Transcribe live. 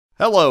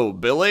Hello,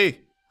 Billy.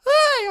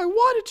 Hey, I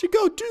wanted to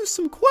go do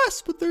some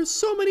quests, but there's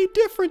so many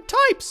different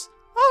types.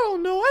 I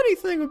don't know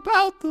anything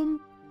about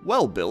them.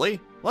 Well, Billy,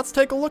 let's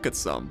take a look at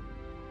some.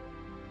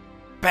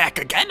 Back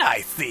again, I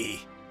see.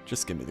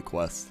 Just give me the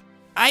quest.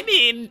 I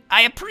mean,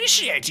 I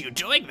appreciate you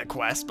doing the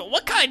quest, but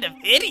what kind of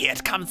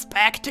idiot comes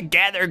back to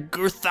gather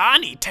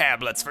Gurthani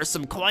tablets for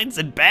some coins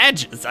and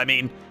badges? I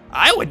mean,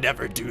 I would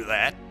never do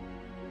that.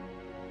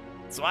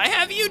 So I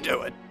have you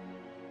do it.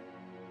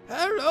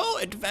 Hello,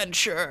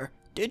 adventurer.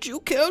 Did you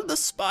kill the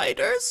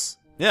spiders?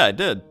 Yeah, I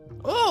did.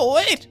 Oh,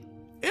 wait.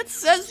 It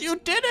says you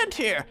didn't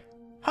here.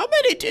 How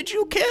many did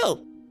you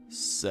kill?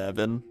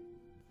 7.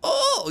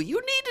 Oh,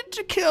 you needed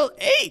to kill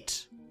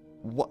 8.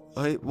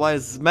 Why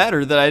does it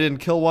matter that I didn't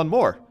kill one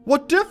more?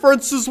 What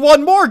difference is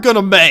one more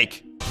gonna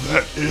make?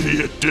 That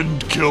idiot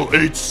didn't kill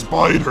 8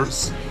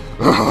 spiders.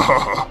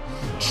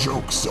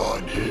 Joke's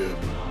on him.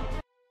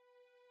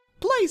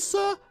 Please,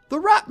 sir, the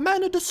rat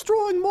men are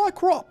destroying my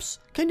crops.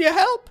 Can you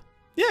help?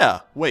 Yeah,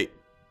 wait.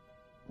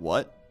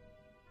 What?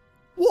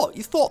 What,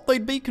 you thought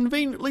they'd be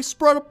conveniently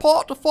spread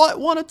apart to fight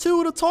 1 or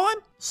 2 at a time?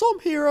 Some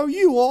hero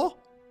you are.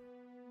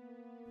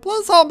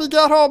 Please help me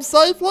get home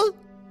safely.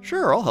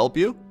 Sure, I'll help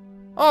you.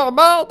 Oh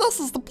man, this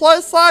is the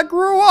place I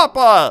grew up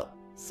at.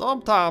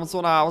 Sometimes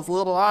when I was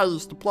little, I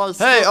used to play.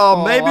 Hey,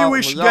 maybe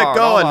we should get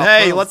going.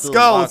 Hey, let's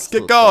go. Let's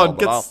get going.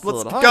 Let's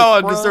get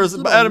going because there's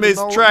enemies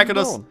tracking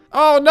us.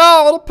 Oh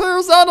no, it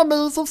appears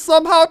enemies have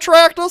somehow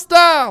tracked us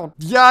down.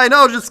 Yeah, I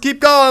know. Just keep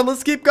going.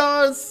 Let's keep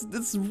going.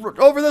 It's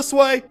over this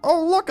way.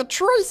 Oh, look, a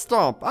tree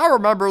stump. I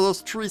remember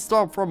this tree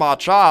stump from my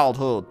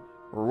childhood.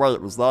 Or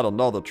wait, was that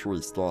another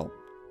tree stump?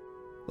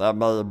 That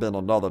may have been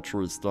another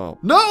tree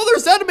stump. No,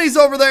 there's enemies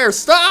over there.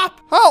 Stop!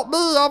 Help me,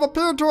 I've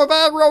appeared to have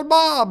aggroed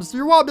mobs. Do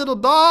you want me to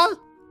die?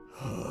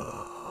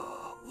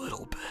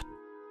 Little bit.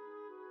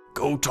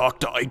 Go talk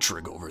to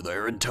Eitrig over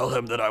there and tell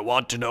him that I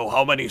want to know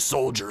how many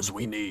soldiers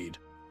we need.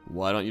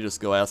 Why don't you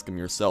just go ask him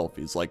yourself?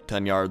 He's like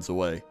 10 yards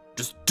away.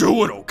 Just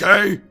do it,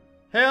 okay?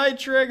 Hey,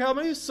 Eitrig, how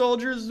many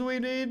soldiers do we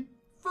need?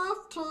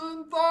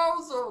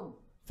 15,000.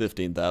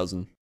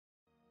 15,000.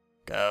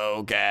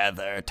 Go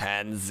gather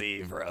 10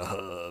 zebra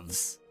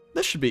hooves.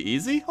 This should be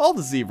easy. All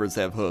the zebras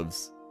have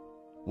hooves.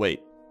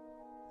 Wait,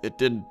 it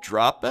didn't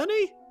drop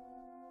any?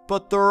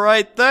 But they're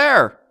right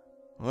there.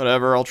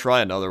 Whatever, I'll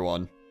try another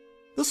one.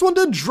 This one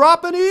didn't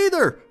drop any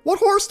either. What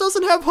horse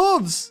doesn't have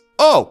hooves?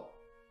 Oh.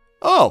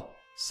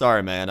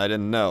 Sorry, man, I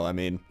didn't know. I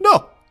mean,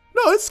 no,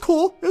 it's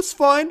cool. It's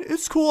fine.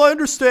 It's cool, I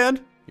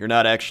understand. You're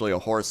not actually a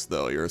horse,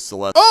 though. You're a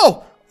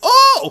celestial.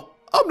 Oh!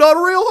 I'm not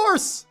a real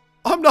horse.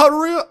 I'm not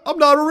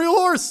a real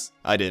horse.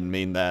 I didn't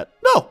mean that.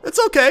 No, it's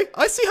okay.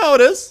 I see how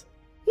it is.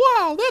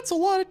 Wow, that's a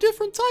lot of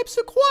different types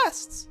of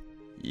quests.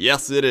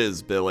 Yes, it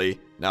is, Billy.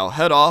 Now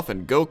head off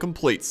and go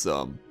complete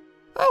some.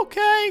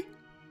 Okay.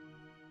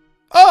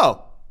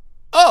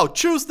 Oh,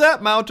 choose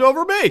that mount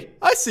over me.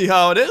 I see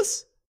how it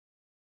is.